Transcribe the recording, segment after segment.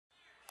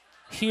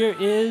here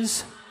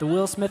is the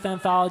Will Smith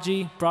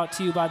Anthology, brought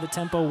to you by the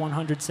tempo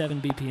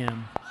 107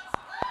 BPM.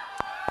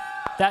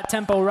 That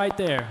tempo right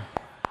there,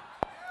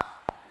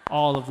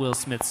 all of Will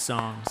Smith's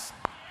songs.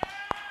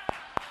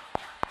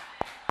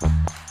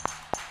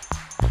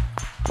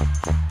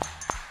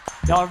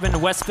 Y'all ever been to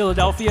West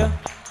Philadelphia?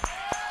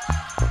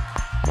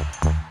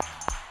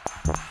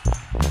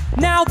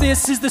 Now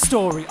this is the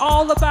story,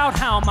 all about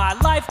how my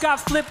life got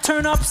flipped,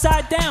 turned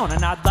upside down.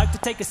 And I'd like to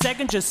take a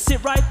second, just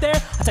sit right there.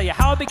 I'll tell you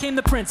how I became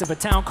the prince of a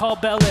town called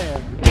Bel Air.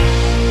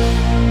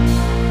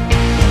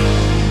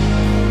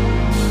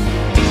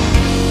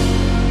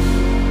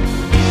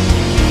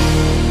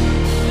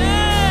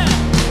 Yeah!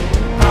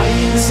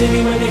 Party in the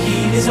city where the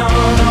heat is on,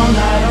 all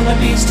night on the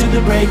beach till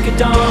the break of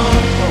dawn.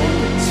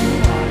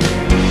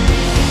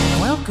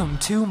 Welcome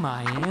to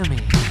Miami.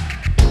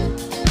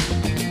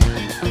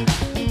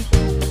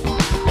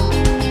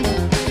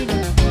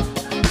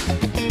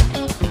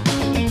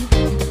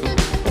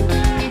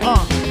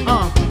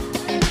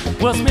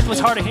 Will Smith was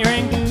hard of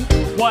hearing.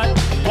 What?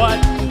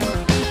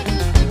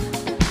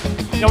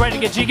 Y'all ready to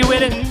get jiggy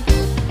with it?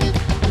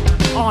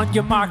 On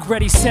your mark,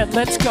 ready, set,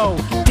 let's go.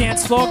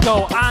 Dance floor,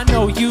 go. I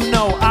know, you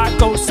know, I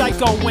go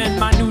psycho when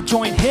my new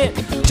joint hit.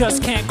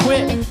 Just can't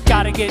quit,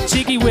 gotta get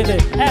jiggy with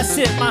it. That's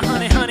it, my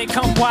honey,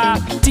 come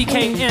wild.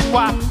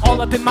 DKNY,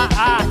 all up in my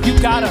eye. You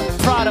got a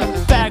Prada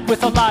bag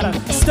with a lot of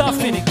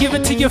stuff in it. Give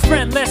it to your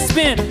friend, let's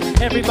spin.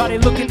 Everybody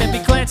looking at me,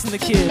 glancing the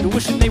kid,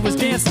 wishing they was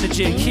dancing the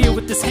jig. Here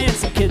with this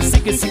handsome kid,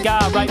 sick a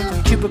cigar right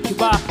from Cuba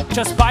Cuba.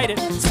 Just bite it,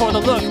 it's for the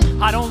look,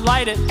 I don't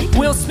light it.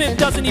 Will Smith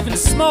doesn't even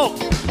smoke.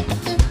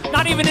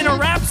 Not even in a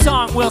rap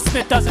song, Will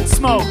Smith doesn't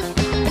smoke.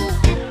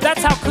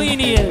 That's how clean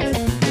he is.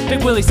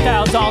 Big Willie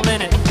style's all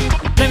in it.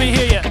 Let me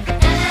hear you.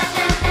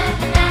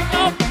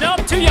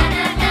 Nope, too young.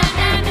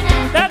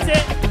 That's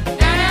it.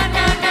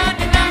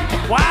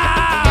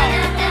 Wow.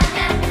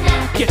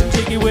 Getting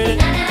jiggy with it.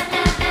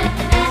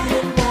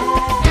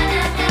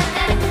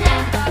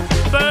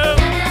 Boom.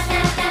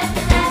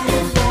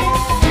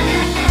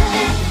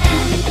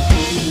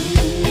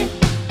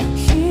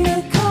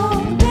 Here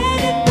come Men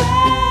in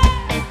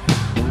Black,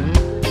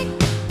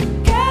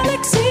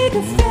 Galaxy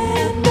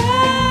Defender.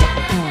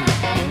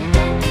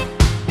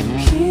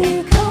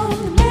 Here come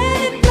the Men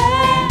in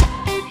Black,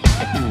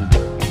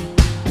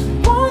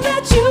 one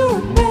that you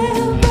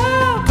remember.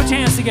 Put your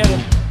hands together.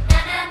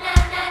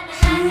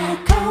 Here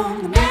come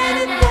the Men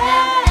in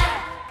Black,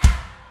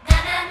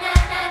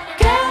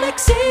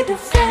 Galaxy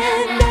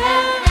Defender.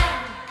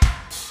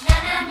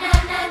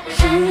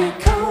 Here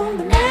come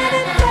the Men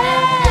in Black.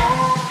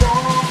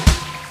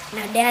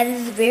 Now, Dad, this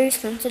is a very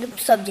sensitive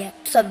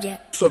subject.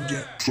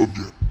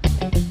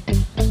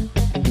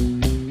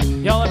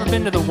 Y'all ever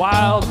been to the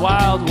Wild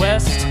Wild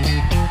West?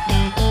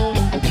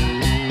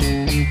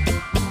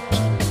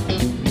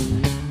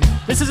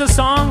 This is a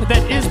song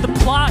that is the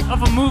plot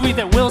of a movie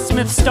that Will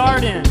Smith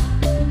starred in.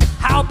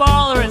 How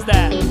baller is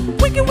that?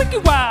 Wicked,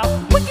 wicked,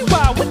 wild, wicked,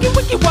 wild, wicked,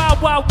 wicked,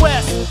 wild, wild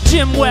west.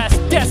 Jim West,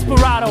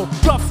 Desperado,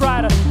 Rough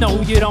Rider.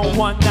 No, you don't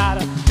want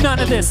nada. None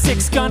of this,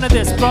 six gun of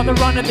this, brother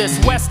run of this.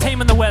 West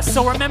taming the West,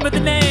 so remember the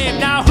name.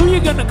 Now who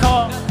you gonna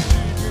call?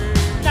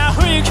 Now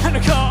who you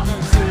gonna call?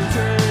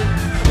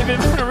 If you're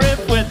gonna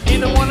rip with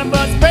either one of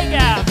us, break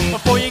out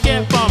before you get